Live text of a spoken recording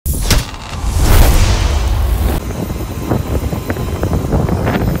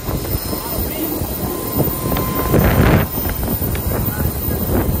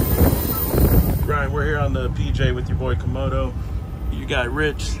Jay with your boy Komodo. You got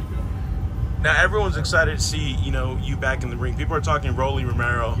Rich. Now everyone's excited to see, you know, you back in the ring. People are talking Rolly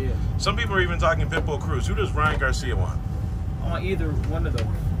Romero. Yeah. Some people are even talking Pitbull Cruz. Who does Ryan Garcia want? I want either one of those.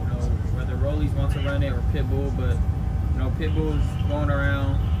 You know, whether Rolly's wants to run it or Pitbull, but you know, Pitbull's going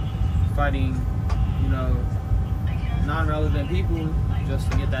around fighting, you know, non-relevant people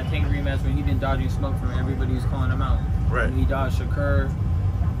just to get that tank rematch when he's been dodging smoke from everybody who's calling him out. Right. When he dodged Shakur.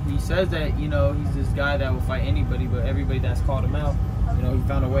 He says that, you know, he's this guy that will fight anybody, but everybody that's called him out, you know, he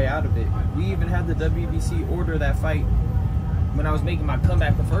found a way out of it. We even had the WBC order that fight when I was making my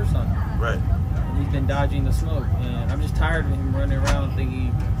comeback the first time. Right. And he's been dodging the smoke. And I'm just tired of him running around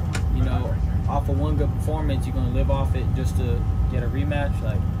thinking, you know, off of one good performance, you're going to live off it just to get a rematch.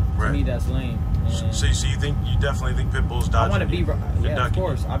 Like, to me, that's lame. And so you definitely think Pitbull's dodging? I want to be, yeah, of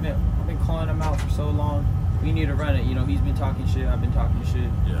course. I've been calling him out for so long. We need to run it. You know, he's been talking shit. I've been talking shit.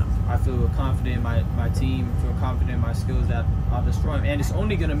 Yeah. I feel confident in my team. I feel confident in my skills that I'll destroy him. And it's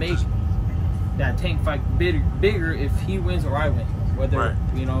only going to make that tank fight bigger if he wins or I win. Whether,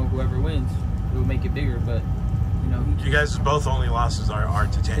 you know, whoever wins, it will make it bigger. But, you know, you guys' both only losses are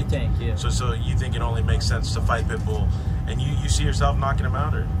to tank. To tank, yeah. So you think it only makes sense to fight Pitbull, and you see yourself knocking him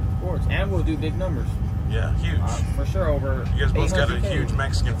out, or? Of course. And we'll do big numbers. Yeah, huge. For sure, over. You guys both got a huge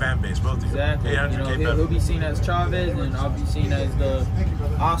Mexican fan base, both of you. Exactly. 800K. You know, he'll be seen as Chavez, and I'll be seen as the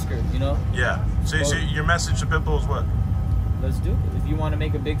Oscar. You know. Yeah. So your message to Pitbull is what? Let's do it. If you want to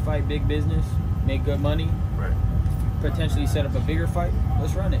make a big fight, big business, make good money, right? Potentially set up a bigger fight.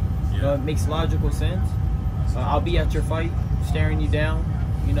 Let's run it. Yeah. You know, it makes logical sense. I'll be at your fight, staring you down.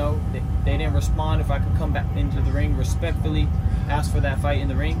 You know, they didn't respond. If I could come back into the ring respectfully, ask for that fight in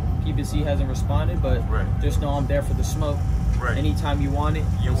the ring. PBC hasn't responded, but just know I'm there for the smoke. Right. Anytime you want it,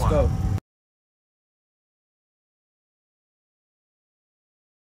 let's go.